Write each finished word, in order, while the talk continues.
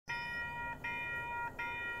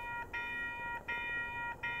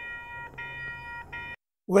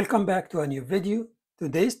Welcome back to a new video.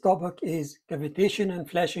 Today's topic is cavitation and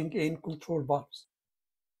flashing in control valves.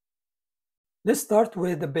 Let's start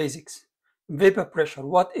with the basics. Vapor pressure.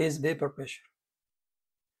 What is vapor pressure?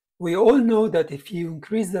 We all know that if you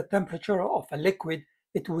increase the temperature of a liquid,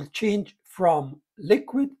 it will change from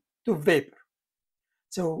liquid to vapor.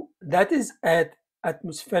 So that is at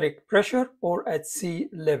atmospheric pressure or at sea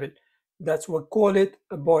level. That's what we call it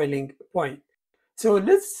a boiling point. So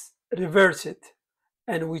let's reverse it.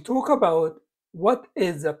 And we talk about what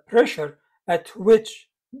is the pressure at which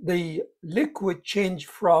the liquid change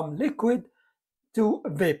from liquid to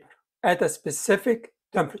vapor at a specific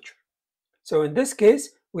temperature. So in this case,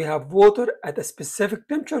 we have water at a specific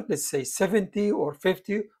temperature, let's say 70 or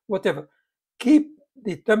 50, whatever. Keep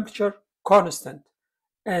the temperature constant.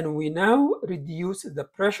 And we now reduce the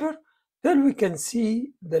pressure till we can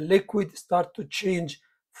see the liquid start to change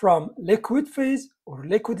from liquid phase or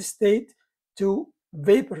liquid state to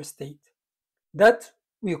vapor state. That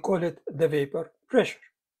we call it the vapor pressure.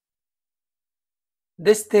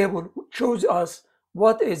 This table shows us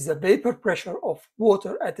what is the vapor pressure of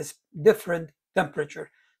water at a different temperature.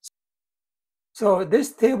 So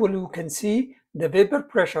this table you can see the vapor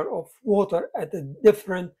pressure of water at a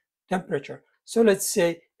different temperature. So let's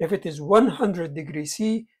say if it is 100 degrees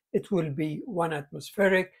C, it will be 1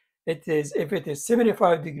 atmospheric. If it is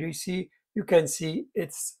 75 degrees C, you can see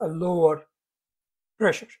it's a lower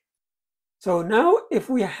pressure. So now if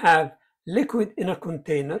we have liquid in a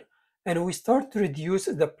container and we start to reduce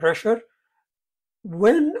the pressure,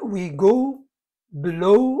 when we go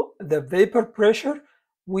below the vapor pressure,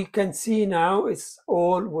 we can see now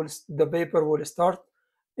the vapor will start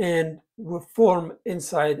and will form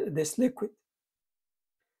inside this liquid.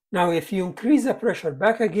 Now if you increase the pressure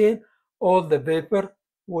back again, all the vapor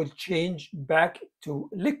will change back to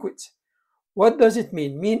liquids. What does it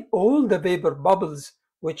mean? Mean all the vapor bubbles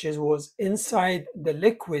which was inside the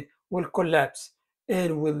liquid will collapse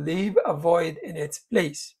and will leave a void in its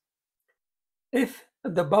place. If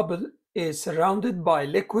the bubble is surrounded by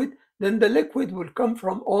liquid, then the liquid will come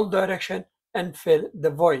from all directions and fill the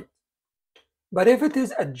void. But if it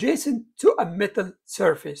is adjacent to a metal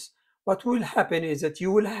surface, what will happen is that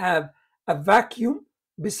you will have a vacuum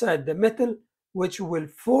beside the metal, which will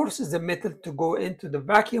force the metal to go into the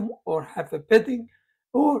vacuum or have a bedding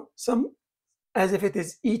or as if it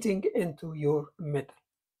is eating into your metal.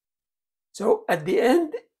 So at the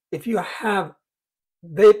end, if you have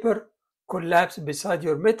vapor collapse beside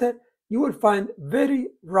your metal, you will find very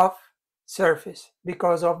rough surface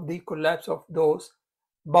because of the collapse of those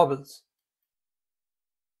bubbles.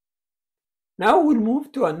 Now we'll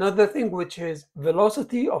move to another thing, which is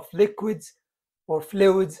velocity of liquids or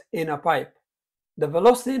fluids in a pipe. The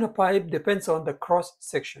velocity in a pipe depends on the cross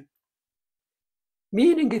section.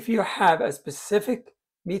 Meaning if you have a specific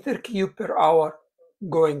meter cube per hour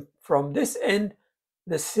going from this end,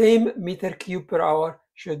 the same meter cube per hour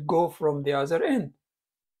should go from the other end.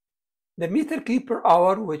 The meter cube per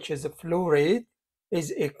hour, which is the flow rate,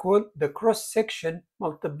 is equal the cross section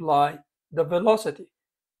multiply the velocity.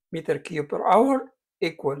 Meter cube per hour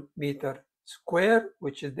equal meter square,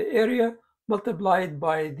 which is the area, multiplied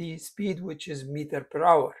by the speed, which is meter per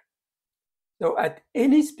hour. So at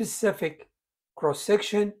any specific cross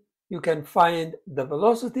section, you can find the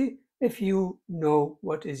velocity if you know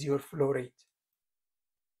what is your flow rate.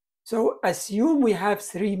 So assume we have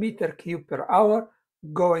 3 meter cube per hour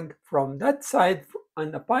going from that side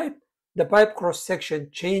on the pipe cross section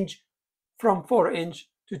change from 4-inch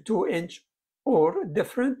to 2-inch or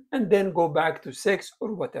different, and then go back to 6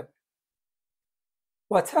 or whatever.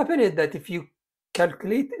 What's happened is that if you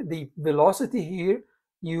calculate the velocity here,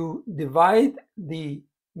 you divide the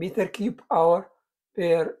meter cube hour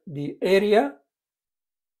per the area,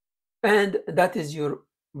 and that is your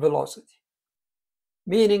velocity.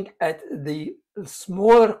 Meaning at the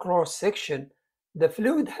smaller cross section, the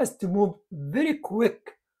fluid has to move very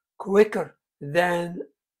quicker than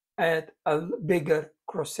at a bigger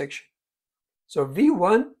cross section. So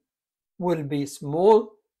V1 will be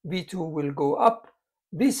small, V2 will go up,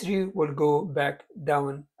 V3 will go back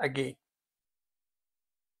down again.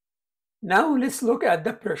 Now let's look at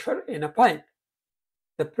the pressure in a pipe.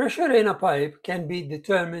 The pressure in a pipe can be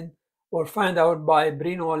determined or found out by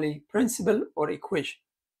Bernoulli principle or equation.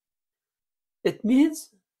 It means,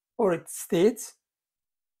 or it states,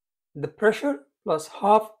 the pressure plus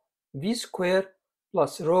half V squared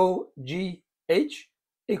plus rho G H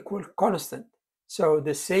equal constant. So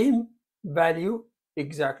the same value,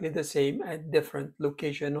 exactly the same at different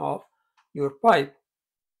location of your pipe.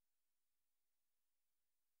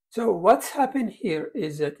 So what's happened here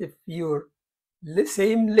is that if your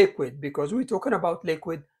same liquid, because we're talking about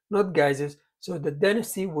liquid, not gases, so the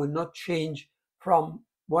density will not change from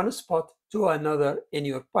one spot to another in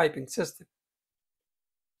your piping system.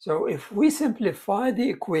 So if we simplify the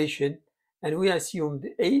equation and we assume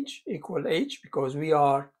the H equal H because we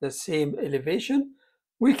are the same elevation,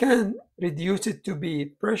 we can reduce it to be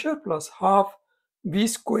pressure plus half V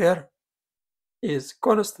square is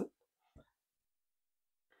constant.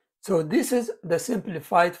 So this is the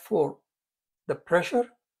simplified form. The pressure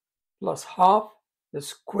plus half the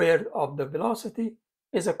square of the velocity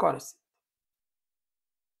is a constant.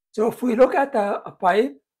 So if we look at a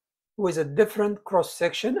pipe with a different cross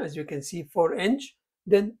section, as you can see, 4-inch,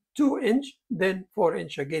 then 2-inch, then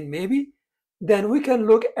 4-inch again maybe, then we can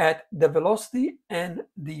look at the velocity and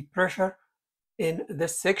the pressure in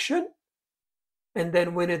this section. And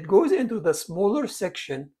then when it goes into the smaller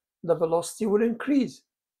section, the velocity will increase.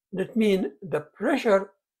 That means the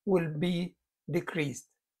pressure will be decreased.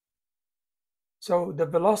 So the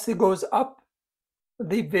velocity goes up,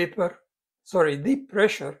 the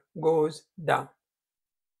pressure goes down.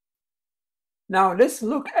 Now let's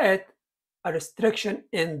look at a restriction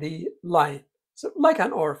in the line, so like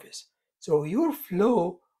an orifice. So your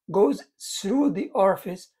flow goes through the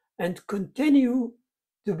orifice and continue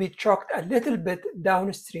to be chucked a little bit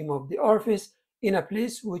downstream of the orifice in a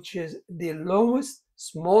place which is the lowest,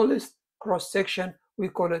 smallest cross section. We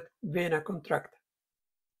call it vena contracta.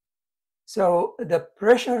 So the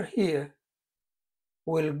pressure here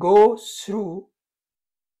will go through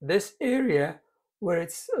this area where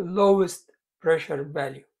it's lowest pressure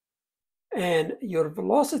value, and your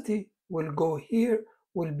velocity will go here,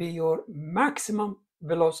 will be your maximum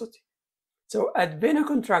velocity. So at vena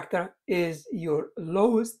contracta is your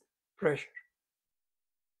lowest pressure.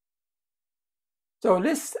 So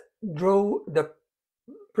let's draw the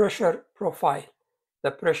pressure profile.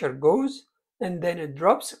 The pressure goes and then it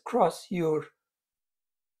drops across your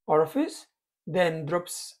orifice, then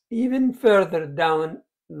drops even further down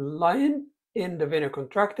line in the vena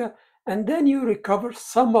contracta, and then you recover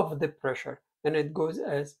some of the pressure and it goes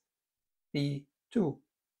as P2.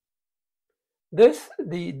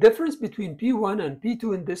 The difference between P1 and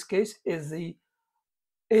P2 in this case is the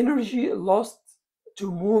energy lost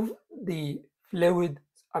to move the fluid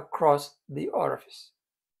across the orifice.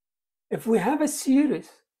 If we have a series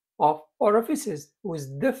of orifices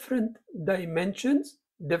with different dimensions,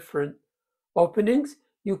 different openings,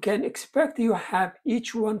 you can expect you have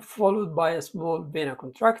each one followed by a small vena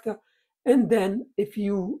contracta. And then if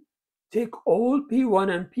you take all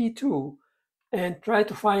P1 and P2 and try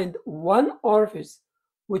to find one orifice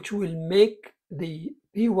which will make the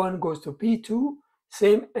P1 goes to P2,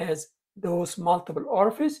 same as those multiple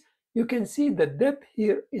orifices, you can see the depth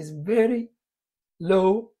here is very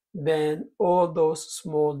low than all those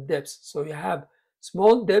small depths. So you have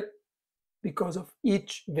small depth because of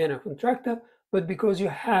each vena contracta, but because you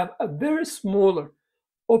have a very smaller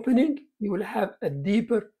opening, you will have a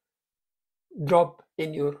deeper drop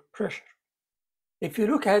in your pressure. If you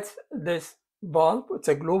look at this valve, it's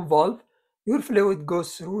a globe valve, your fluid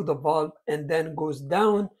goes through the valve and then goes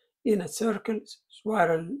down in a circle,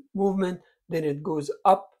 spiral movement, then it goes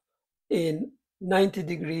up in 90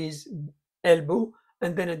 degrees elbow,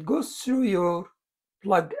 and then it goes through your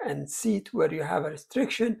plug and seat where you have a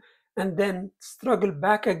restriction, and then struggle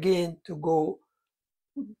back again to go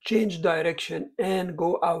change direction and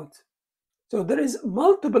go out. So there is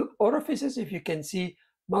multiple orifices, if you can see,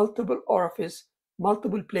 multiple orifice,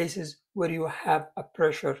 multiple places where you have a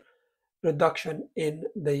pressure reduction in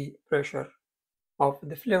the pressure of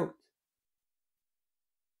the fluid.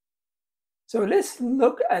 So let's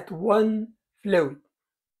look at one fluid.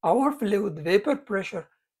 Our fluid vapor pressure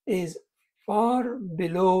is far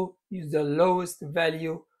below the lowest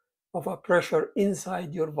value of a pressure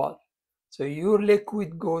inside your valve. So your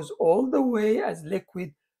liquid goes all the way as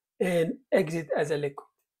liquid and exit as a liquid.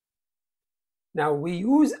 Now we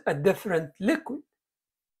use a different liquid.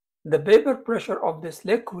 The vapor pressure of this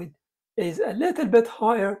liquid is a little bit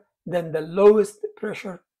higher than the lowest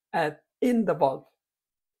pressure in the valve.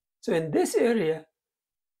 So in this area,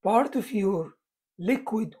 part of your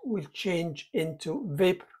liquid will change into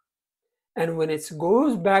vapor. And when it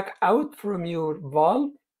goes back out from your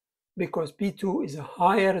valve, because P2 is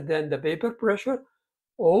higher than the vapor pressure,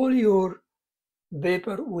 all your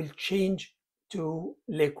vapor will change to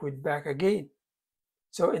liquid back again.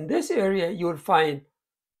 So in this area, you'll find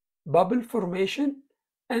bubble formation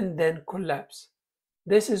and then collapse.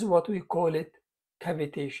 This is what we call it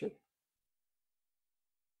cavitation.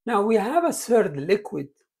 Now we have a third liquid.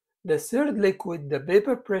 The third liquid, the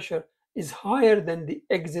vapor pressure is higher than the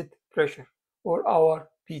exit pressure or our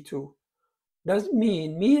P2. Does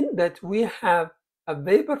mean that we have a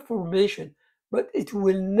vapor formation, but it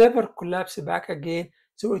will never collapse back again,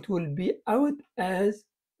 so it will be out as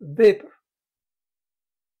vapor.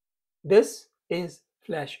 This is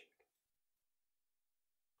flashing.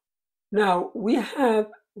 Now we have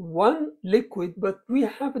one liquid, but we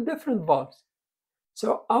have different valves.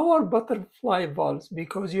 So our butterfly valves,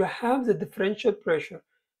 because you have the differential pressure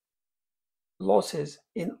losses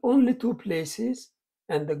in only two places,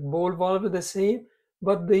 and the ball valve the same,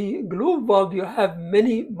 but the globe valve you have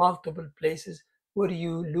many multiple places where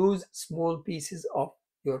you lose small pieces of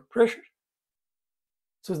your pressure.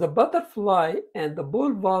 So the butterfly and the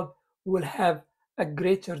ball valve will have a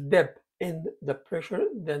greater depth in the pressure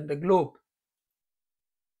than the globe.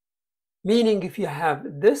 Meaning if you have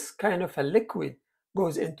this kind of a liquid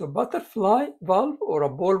goes into butterfly valve or a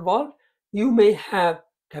ball valve, you may have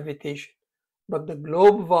cavitation, but the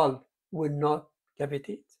globe valve will not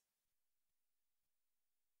cavitate.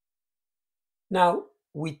 Now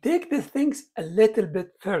we take the things a little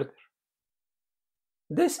bit further.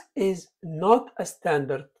 This is not a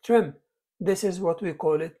standard trim. This is what we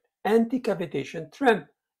call it anti-cavitation trim.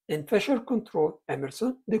 In Fisher Control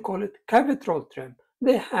Emerson, they call it Cavitrol trim.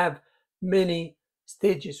 They have many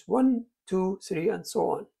stages, 1, 2, 3, and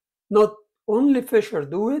so on. Not only Fisher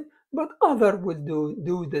do it, but other will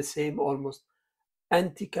do the same almost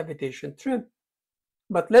anti-cavitation trim.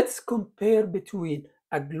 But let's compare between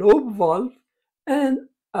a globe valve and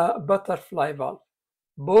a butterfly valve.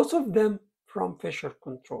 Both of them from Fisher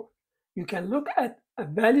Control. You can look at a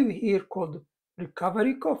value here called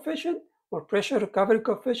recovery coefficient or pressure recovery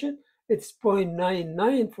coefficient. It's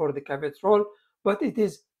 0.99 for the Cavitrol, but it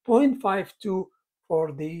is 0.52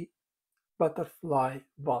 for the butterfly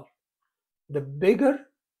valve. The bigger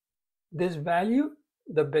this value,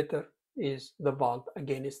 the better is the valve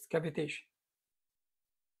against cavitation.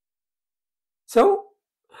 So,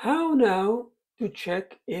 how now to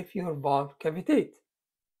check if your valve cavitate?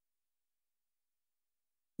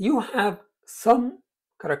 You have some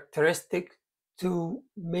characteristics to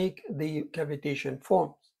make the cavitation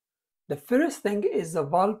forms. The first thing is the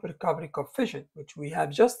valve recovery coefficient, which we have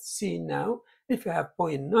just seen now, if you have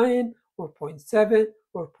 0.9 or 0.7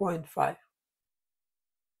 or 0.5.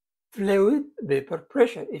 Fluid vapor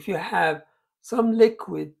pressure. If you have some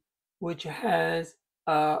liquid which has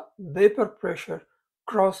a vapor pressure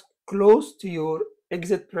close to your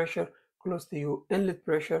exit pressure, close to your inlet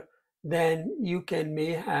pressure, then you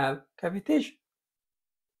may have cavitation.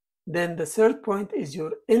 Then the third point is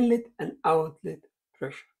your inlet and outlet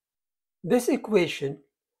pressure. This equation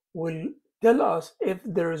will tell us if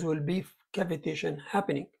there will be cavitation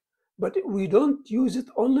happening, but we don't use it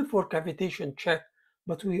only for cavitation check,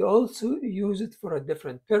 but we also use it for a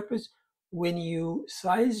different purpose. When you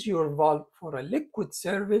size your valve for a liquid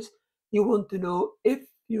service, you want to know if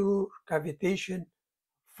your cavitation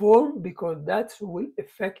form, because that will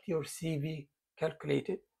affect your CV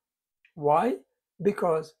calculated. Why?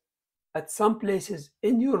 Because at some places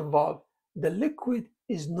in your valve, the liquid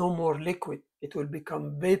is no more liquid. It will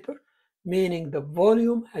become vapor, meaning the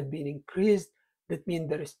volume had been increased. That means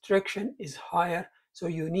the restriction is higher. So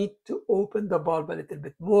you need to open the valve a little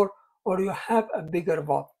bit more, or you have a bigger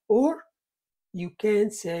valve. Or you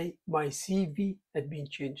can say my CV had been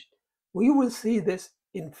changed. We will see this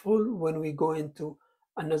in full when we go into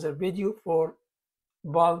another video for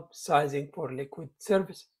valve sizing for liquid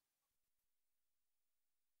services.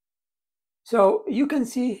 So you can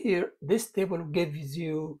see here, this table gives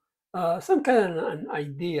you some kind of an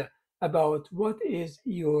idea about what is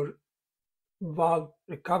your valve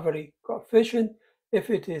recovery coefficient, if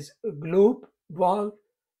it is a globe valve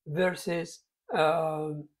versus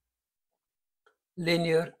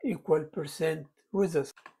linear equal percent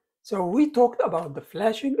resistance. So we talked about the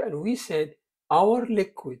flashing, and we said our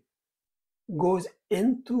liquid goes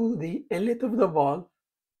into the inlet of the valve,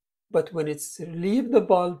 but when it's leave the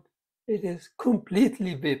valve, it is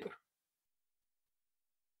completely vapor.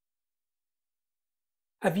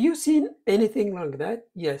 Have you seen anything like that?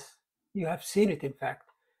 Yes, you have seen it in fact.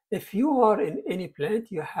 If you are in any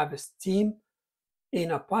plant, you have a steam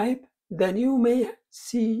in a pipe, then you may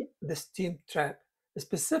see the steam trap,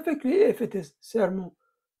 specifically if it is thermal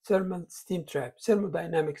steam trap,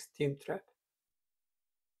 thermodynamic steam trap.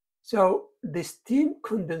 So the steam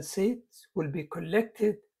condensates will be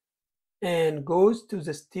collected and goes to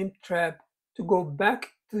the steam trap to go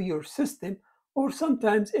back to your system, or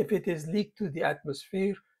sometimes if it is leaked to the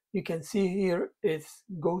atmosphere, you can see here it's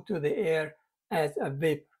go to the air as a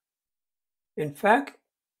vapor. In fact,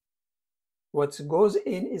 what goes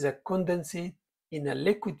in is a condensate in a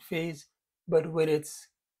liquid phase, but when it's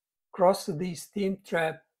crossed the steam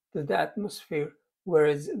trap, to the atmosphere,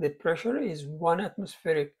 whereas the pressure is 1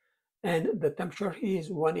 atmospheric and the temperature is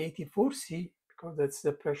 184 C, because that's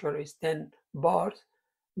the pressure is 10 bars,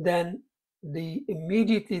 then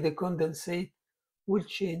immediately the condensate will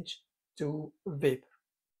change to vapor.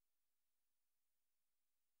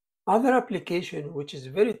 Other application, which is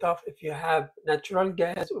very tough if you have natural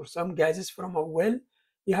gas or some gases from a well,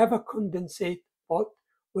 you have a condensate pot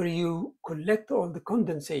where you collect all the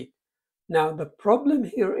condensate. Now, the problem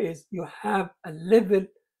here is you have a level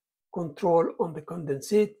control on the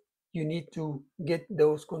condensate. You need to get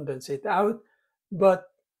those condensate out, but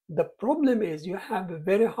the problem is you have a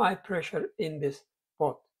very high pressure in this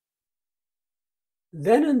pot.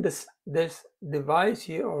 Then in this device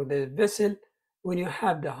here, or the vessel, when you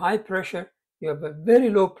have the high pressure, you have a very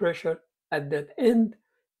low pressure at that end.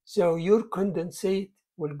 So your condensate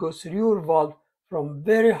will go through your valve from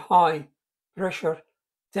very high pressure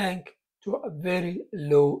tank to a very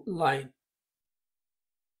low line.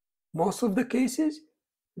 Most of the cases,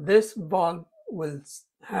 this valve will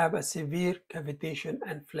have a severe cavitation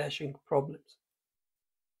and flashing problems.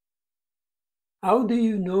 How do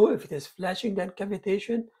you know if it is flashing and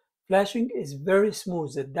cavitation? Flashing is very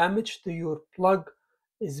smooth. The damage to your plug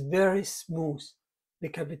is very smooth. The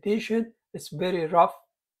cavitation is very rough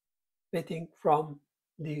fitting from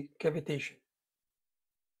the cavitation.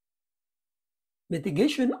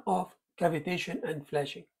 Mitigation of cavitation and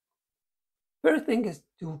flashing. First thing is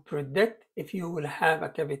to predict if you will have a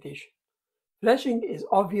cavitation. Flashing is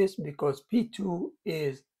obvious because P2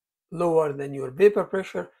 is lower than your vapor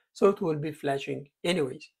pressure, so it will be flashing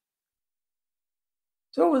anyways.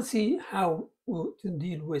 So we'll see how to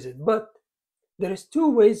deal with it, but there is two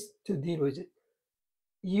ways to deal with it.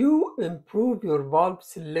 You improve your valve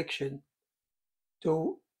selection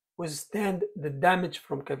to withstand the damage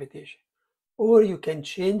from cavitation, or you can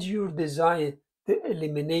change your design to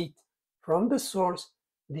eliminate from the source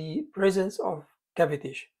the presence of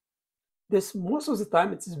cavitation. This most of the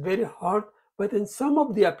time it's very hard, but in some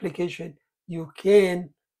of the application you can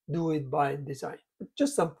do it by design.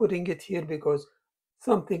 Just I'm putting it here because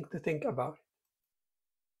something to think about.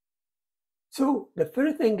 So the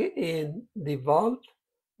first thing in the valve,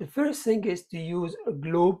 the first thing is to use a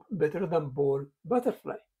globe better than ball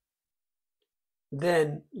butterfly.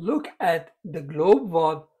 Then look at the globe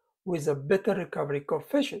valve with a better recovery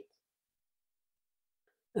coefficient.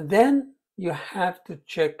 Then you have to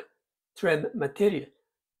check trim material.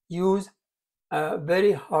 Use a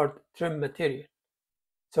very hard trim material.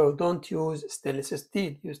 So don't use stainless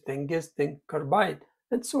steel, use tungsten carbide,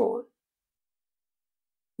 and so on.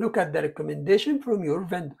 Look at the recommendation from your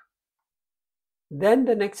vendor. Then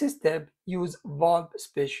the next step, use valve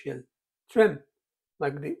special trim,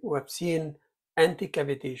 like we have seen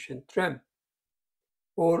anti-cavitation trim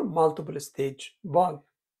or multiple stage valve.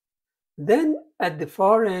 Then at the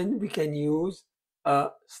far end, we can use a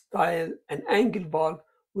style and angle valve,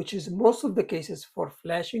 which is most of the cases for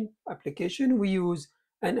flashing application, we use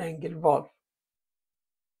an angle valve.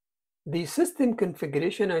 The system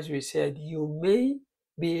configuration, as we said, you may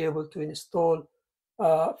be able to install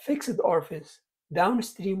a fixed orifice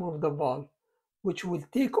downstream of the valve, which will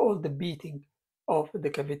take all the beating of the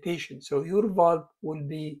cavitation. So your valve will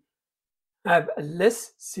have a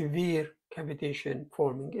less severe cavitation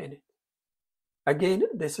forming in it. Again,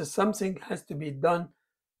 this is something has to be done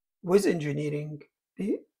with engineering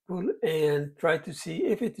people and try to see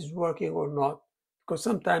if it is working or not, because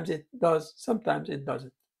sometimes it does, sometimes it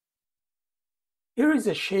doesn't. Here is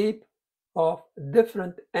a shape of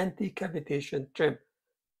different anti-cavitation trim.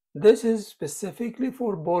 This is specifically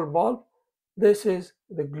for ball valve. This is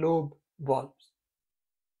the globe valves.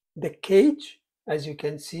 The cage, as you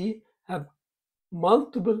can see, have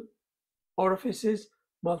multiple orifices,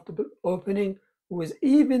 multiple opening with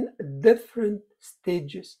even different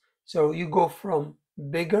stages. So you go from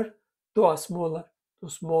bigger to a smaller to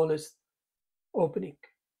smallest opening.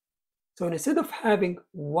 So instead of having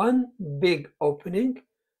one big opening,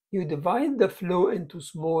 you divide the flow into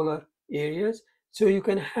smaller areas so you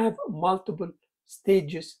can have multiple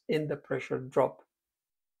stages in the pressure drop.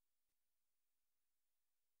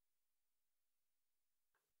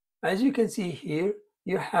 As you can see here,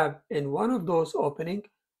 you have in one of those openings,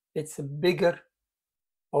 it's a bigger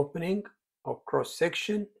opening or cross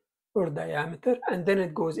section or diameter, and then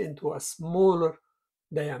it goes into a smaller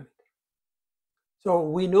diameter. So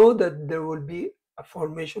we know that there will be a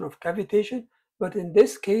formation of cavitation, but in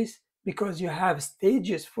this case, because you have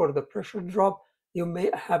stages for the pressure drop, you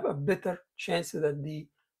may have a better chance that the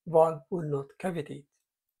valve will not cavitate.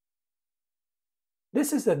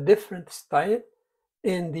 This is a different style.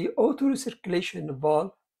 In the auto recirculation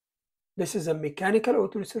valve, This is a mechanical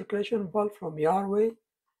auto-recirculation valve from Yarway.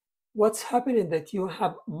 What's happening that you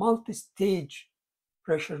have multi-stage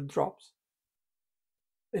pressure drops.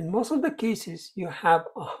 In most of the cases, you have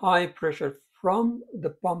a high pressure from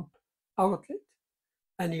the pump outlet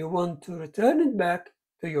and you want to return it back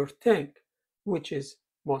to your tank, which is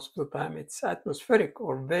most of the time it's atmospheric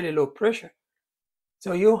or very low pressure.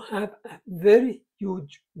 So you have a very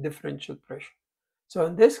huge differential pressure. So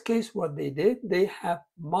in this case, what they did, they have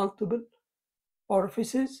multiple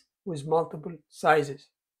orifices with multiple sizes.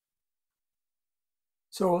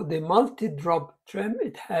 So the multi-drop trim,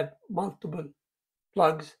 it have multiple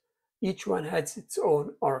plugs. Each one has its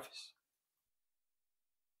own orifice.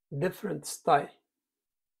 Different style.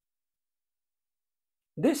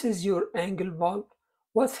 This is your angle valve.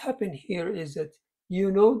 What's happened here is that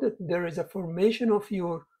you know that there is a formation of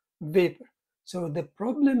your vapor. So the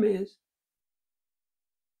problem is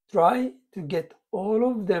try to get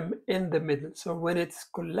all of them in the middle. So when it's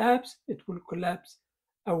collapsed, it will collapse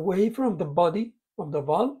away from the body of the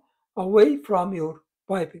valve, away from your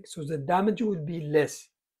piping. So the damage will be less.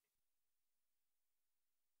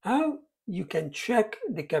 How you can check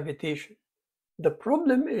the cavitation? The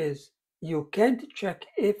problem is you can't check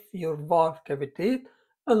if your valve cavitate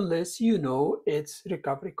unless you know its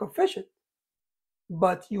recovery coefficient.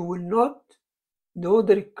 But you will not know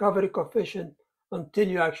the recovery coefficient until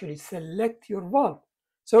you actually select your valve.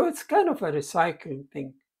 So it's kind of a recycling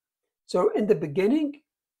thing. So in the beginning,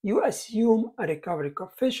 you assume a recovery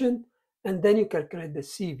coefficient and then you calculate the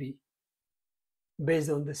CV. Based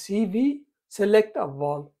on the CV, select a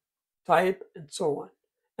valve type and so on.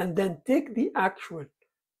 And then take the actual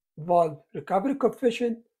valve recovery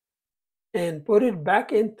coefficient and put it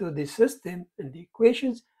back into the system and the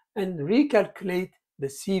equations and recalculate the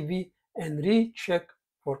CV and recheck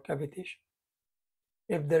for cavitation.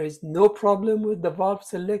 If there is no problem with the valve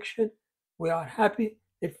selection, we are happy.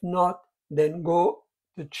 If not, then go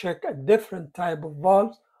to check a different type of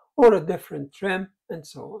valves or a different trim and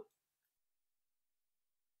so on.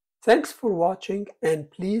 Thanks for watching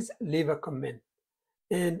and please leave a comment.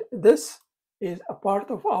 And this is a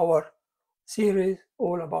part of our series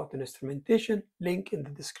all about instrumentation. Link in the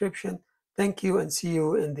description. Thank you and see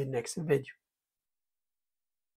you in the next video.